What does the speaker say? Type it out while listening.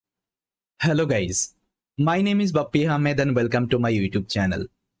Hello guys, my name is Bappi Ahmed and welcome to my YouTube channel.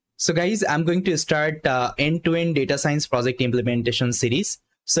 So guys, I'm going to start end-to-end data science project implementation series.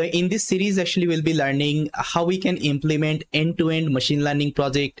 So in this series, actually we'll be learning how we can implement end-to-end machine learning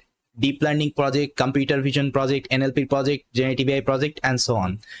project, deep learning project, computer vision project, NLP project, generative AI project, and so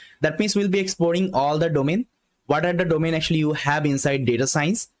on. That means we'll be exploring all the domain. What are the domain actually you have inside data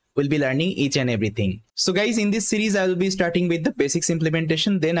science? We'll be learning each and everything. So guys, in this series, I will be starting with the basics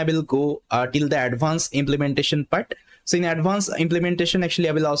implementation. Then I will go till the advanced implementation part. So in advanced implementation, actually,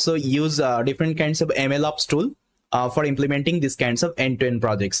 I will also use different kinds of MLOps tool for implementing these kinds of end-to-end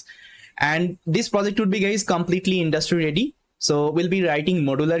projects. And this project would be, guys, completely industry ready. So we'll be writing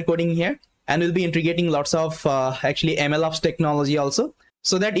modular coding here, and we'll be integrating lots of actually MLOps technology also,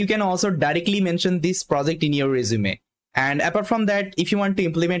 so that you can also directly mention this project in your resume. And apart from that, if you want to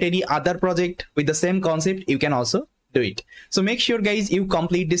implement any other project with the same concept, you can also do it. So make sure, guys, you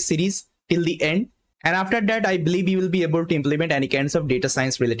complete this series till the end. And after that, I believe you will be able to implement any kinds of data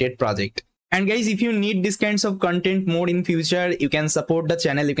science related project. And guys, if you need this kinds of content more in future, you can support the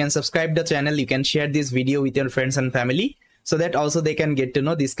channel, you can subscribe the channel, you can share this video with your friends and family, so that also they can get to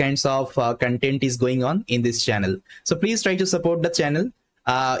know these kinds of content is going on in this channel. So please try to support the channel.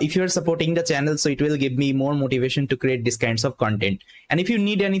 If you are supporting the channel, so it will give me more motivation to create this kinds of content. And if you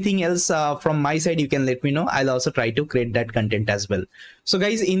need anything else from my side, you can let me know. I'll also try to create that content as well. So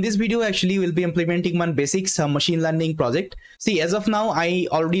guys, in this video, actually, we'll be implementing one basics machine learning project. See, as of now, I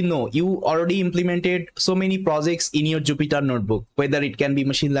already know you already implemented so many projects in your Jupyter notebook, whether it can be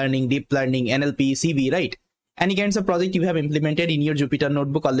machine learning, deep learning, NLP, CV, right? Any kinds of project you have implemented in your Jupyter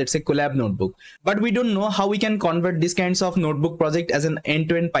notebook, or let's say Colab notebook, but we don't know how we can convert these kinds of notebook project as an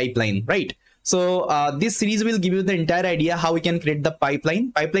end-to-end pipeline, right? So this series will give you the entire idea how we can create the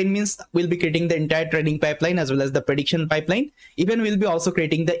pipeline. Pipeline means we'll be creating the entire trading pipeline as well as the prediction pipeline. Even we'll be also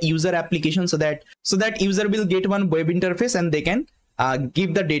creating the user application so that user will get one web interface and they can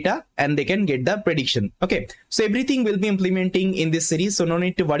give the data and they can get the prediction. Okay, so everything will be implementing in this series, so no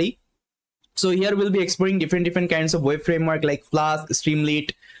need to worry. So here we'll be exploring different kinds of web framework like Flask,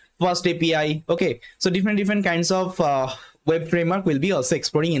 Streamlit, Fast API. Okay, so different kinds of web framework will be also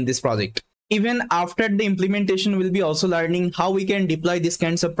exploring in this project. Even after the implementation, we'll be also learning how we can deploy these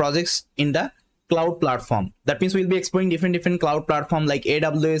kinds of projects in the cloud platform. That means we'll be exploring different cloud platform like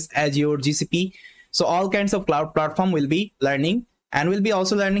AWS, Azure, GCP. So all kinds of cloud platform will be learning. And we'll be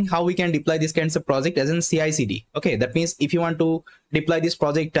also learning how we can deploy this kinds of project as in CI/CD. Okay, that means if you want to deploy this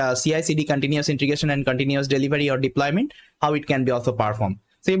project CI/CD, continuous integration and continuous delivery or deployment, how it can be also performed.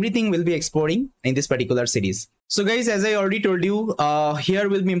 So everything will be exploring in this particular series. So guys, as I already told you, here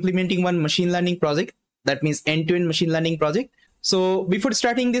we'll be implementing one machine learning project. That means end-to-end machine learning project. So before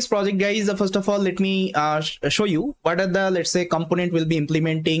starting this project, guys, first of all, let me show you what are the, let's say, component we'll be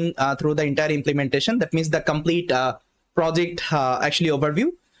implementing through the entire implementation. That means the complete project actually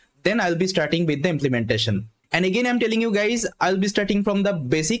overview. Then I'll be starting with the implementation. And again, I'm telling you guys, I'll be starting from the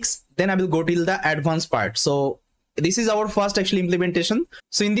basics, then I will go till the advanced part. So this is our first actually implementation.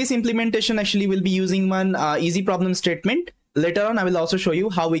 So in this implementation, actually we'll be using one easy problem statement. Later on, I will also show you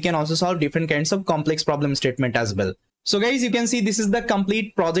how we can also solve different kinds of complex problem statement as well. So guys, you can see this is the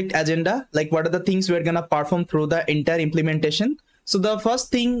complete project agenda. Like what are the things we're gonna perform through the entire implementation. So the first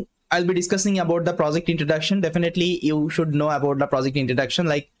thing I'll be discussing about the project introduction. Definitely you should know about the project introduction,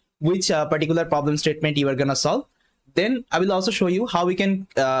 like which particular problem statement you are gonna solve. Then I will also show you how we can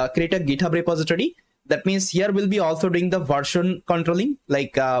create a GitHub repository. That means here we'll be also doing the version controlling,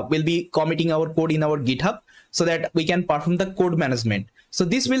 like we'll be committing our code in our GitHub so that we can perform the code management. So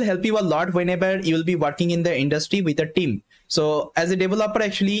this will help you a lot whenever you will be working in the industry with a team. So as a developer,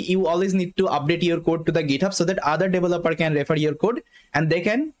 actually, you always need to update your code to the GitHub so that other developer can refer your code and they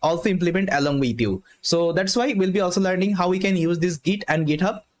can also implement along with you. So that's why we'll be also learning how we can use this Git and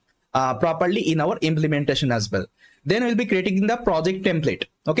GitHub properly in our implementation as well. Then we'll be creating the project template.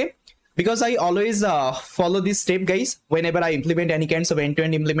 Okay, because I always follow this step, guys. Whenever I implement any kinds of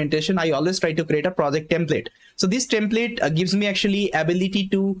end-to-end implementation, I always try to create a project template. So this template gives me actually ability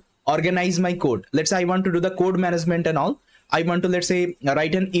to organize my code. Let's say I want to do the code management and all. I want to, let's say,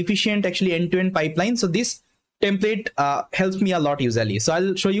 write an efficient actually end-to-end pipeline. So this template helps me a lot usually. So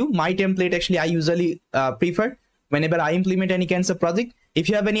I'll show you my template. Actually, I usually prefer whenever I implement any kinds of project. If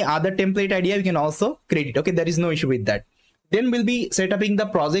you have any other template idea, you can also create it. Okay, there is no issue with that. Then we'll be setting the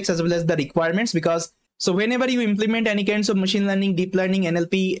projects as well as the requirements, because so whenever you implement any kinds of machine learning, deep learning,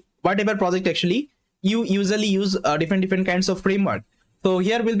 NLP, whatever project, actually, you usually use different kinds of framework. So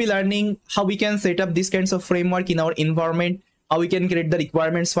here we'll be learning how we can set up these kinds of framework in our environment, how we can create the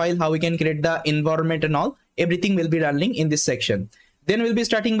requirements file, how we can create the environment and all. Everything will be learning in this section. Then we'll be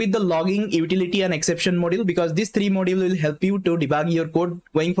starting with the logging, utility, and exception module, because these three modules will help you to debug your code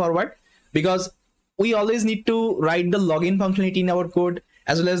going forward, because we always need to write the login functionality in our code,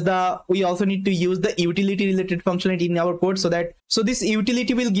 as well as we also need to use the utility related functionality in our code, so this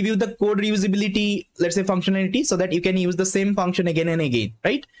utility will give you the code reusability, let's say functionality, so that you can use the same function again and again,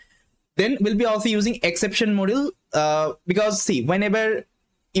 right? Then we'll be also using exception module, because see, whenever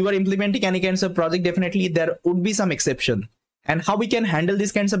you are implementing any kinds of project, definitely there would be some exception, and how we can handle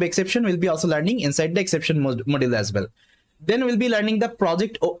these kinds of exception we'll be also learning inside the exception module as well. Then we'll be learning the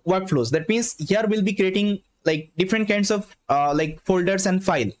project workflows. That means here we'll be creating like different kinds of like folders and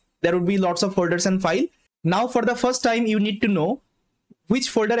file. There would be lots of folders and file. Now for the first time you need to know which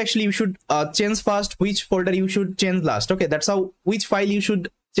folder actually you should change first, which folder you should change last. Okay, that's how, which file you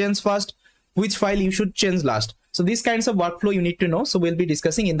should change first, which file you should change last. So these kinds of workflow you need to know, so we'll be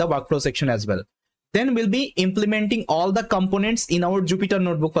discussing in the workflow section as well. Then we'll be implementing all the components in our Jupyter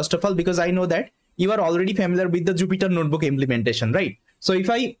notebook first of all, because I know that you are already familiar with the Jupyter notebook implementation, right? So if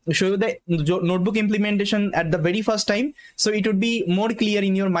I show you the notebook implementation at the very first time, so it would be more clear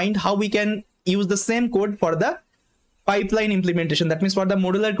in your mind how we can use the same code for the pipeline implementation. That means for the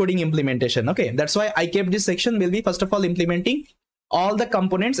modular coding implementation. Okay, that's why I kept this section. Will be first of all implementing all the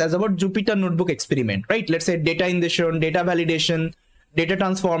components as about Jupyter notebook experiment, right? Let's say data ingestion, data validation, data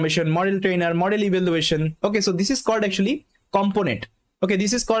transformation, model trainer, model evaluation. Okay, so this is called actually component. Okay,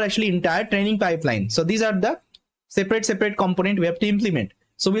 this is called actually entire training pipeline. So these are the separate component we have to implement.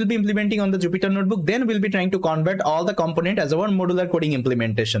 So we'll be implementing on the Jupyter notebook. Then we'll be trying to convert all the component as our modular coding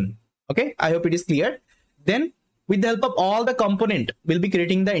implementation. Okay, I hope it is clear. Then with the help of all the component, we'll be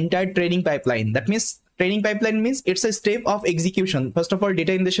creating the entire training pipeline. That means training pipeline means it's a step of execution. First of all,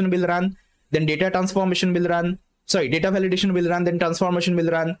 data ingestion will run, then data transformation will run, data validation will run, then transformation will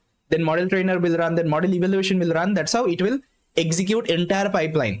run, then model trainer will run, then model evaluation will run. That's how it will execute entire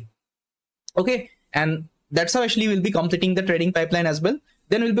pipeline. Okay, and that's how actually we'll be completing the training pipeline as well.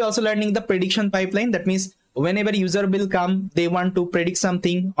 Then we'll be also learning the prediction pipeline. That means whenever user will come, they want to predict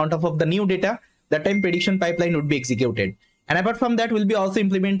something on top of the new data, that time prediction pipeline would be executed. And apart from that, we'll be also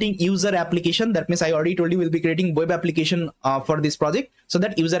implementing user application. That means I already told you we'll be creating web application for this project, so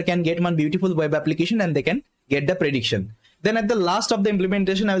that user can get one beautiful web application and they can get the prediction. Then at the last of the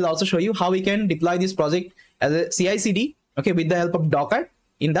implementation, I will also show you how we can deploy this project as a CI/CD, okay, with the help of Docker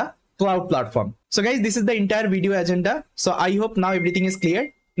in the cloud platform. So guys, this is the entire video agenda. So I hope now everything is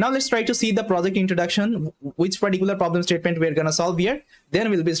clear. Now let's try to see the project introduction, which particular problem statement we're gonna solve here. Then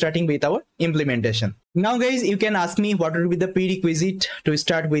we'll be starting with our implementation. Now guys, you can ask me what would be the prerequisite to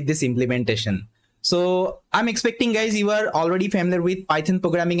start with this implementation. So I'm expecting guys, you are already familiar with Python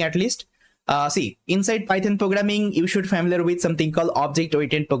programming at least. See, inside Python programming, you should familiar with something called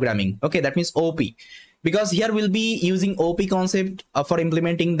object-oriented programming. Okay, that means OP. Because here we'll be using OP concept for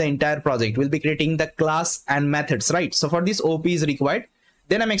implementing the entire project. We'll be creating the class and methods, right? So for this OP is required.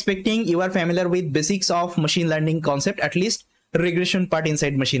 Then I'm expecting you are familiar with basics of machine learning concept, at least regression part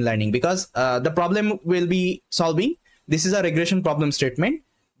inside machine learning, because the problem we'll be solving, this is a regression problem statement.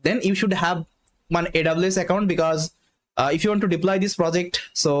 Then you should have one AWS account, because if you want to deploy this project,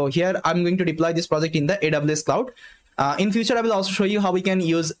 so here I'm going to deploy this project in the AWS cloud. In future, I will also show you how we can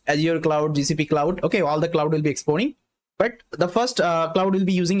use Azure cloud, GCP cloud. Okay, all the cloud will be exporting, but the first cloud will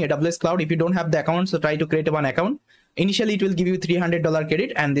be using AWS cloud. If you don't have the account, so try to create one account. Initially, it will give you $300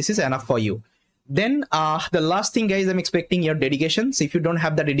 credit, and this is enough for you. Then the last thing, guys, I'm expecting your dedication. So if you don't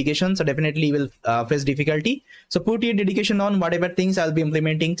have the dedication, so definitely you will face difficulty. So put your dedication on whatever things I'll be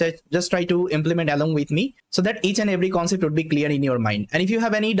implementing. So just try to implement along with me, so that each and every concept would be clear in your mind. And if you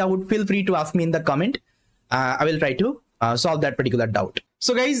have any doubt, feel free to ask me in the comment. I will try to solve that particular doubt.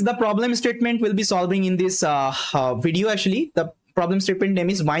 So guys, the problem statement we'll be solving in this video, actually, the problem statement name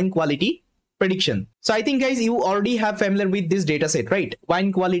is wine quality prediction. So I think guys, you already have familiar with this dataset, right?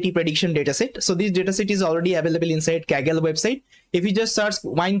 Wine quality prediction dataset. So this dataset is already available inside Kaggle website. If you just search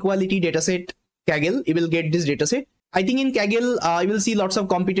wine quality dataset Kaggle, you will get this dataset. I think in Kaggle, you will see lots of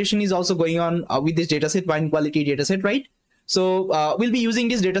competition is also going on with this dataset, wine quality dataset, right? So we'll be using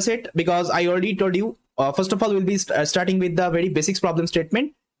this dataset because I already told you, first of all, we'll be starting with the very basics problem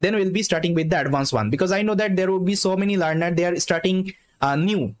statement. Then we'll be starting with the advanced one, because I know that there will be so many learners, they are starting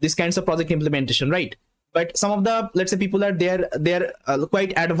new this kinds of project implementation, right? But some of the, let's say, people are they're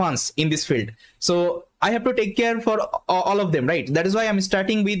quite advanced in this field. So I have to take care for all of them, right? That is why I'm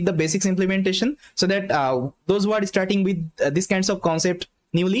starting with the basics implementation, so that those who are starting with these kinds of concept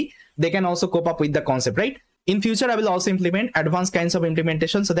newly, they can also cope up with the concept, right? In future, I will also implement advanced kinds of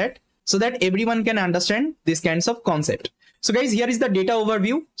implementation, so that so that everyone can understand these kinds of concept. So guys, here is the data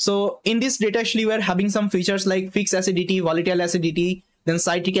overview. So in this data, actually, we are having some features like fixed acidity, volatile acidity, then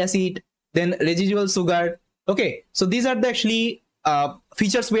citric acid, then residual sugar. Okay, so these are the actually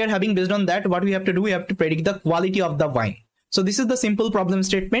features we are having. Based on that, what we have to do, we have to predict the quality of the wine. So this is the simple problem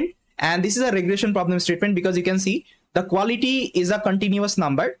statement, and this is a regression problem statement, because you can see the quality is a continuous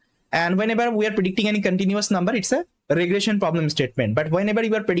number, and whenever we are predicting any continuous number, it's a regression problem statement. But whenever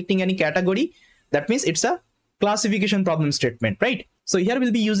you are predicting any category, that means it's a classification problem statement, right? So here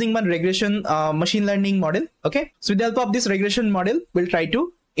we'll be using one regression machine learning model. Okay, so with the help of this regression model, we'll try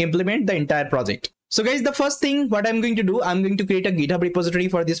to implement the entire project. So guys, the first thing what I'm going to do, I'm going to create a GitHub repository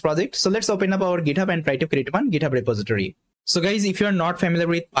for this project. So let's open up our GitHub and try to create one GitHub repository. So guys, if you're not familiar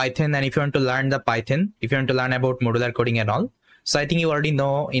with Python, and if you want to learn the Python, if you want to learn about modular coding and all, so I think you already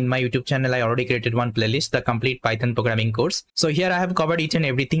know, in my YouTube channel, I already created one playlist, the complete Python programming course. So here I have covered each and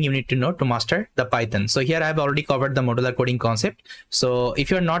everything you need to know to master the Python. So here I have already covered the modular coding concept. So if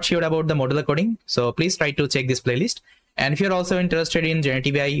you're not sure about the modular coding, so please try to check this playlist. And if you're also interested in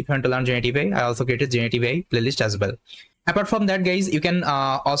generative AI, if you want to learn generative AI, I also created generative AI playlist as well. Apart from that, guys, you can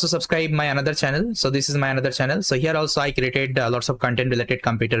also subscribe my another channel. So this is my another channel. So here also I created lots of content related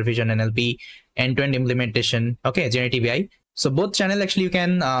computer vision, NLP, end-to-end implementation, okay, generative AI. So both channel actually you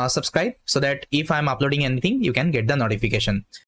can subscribe, so that if I'm uploading anything, you can get the notification.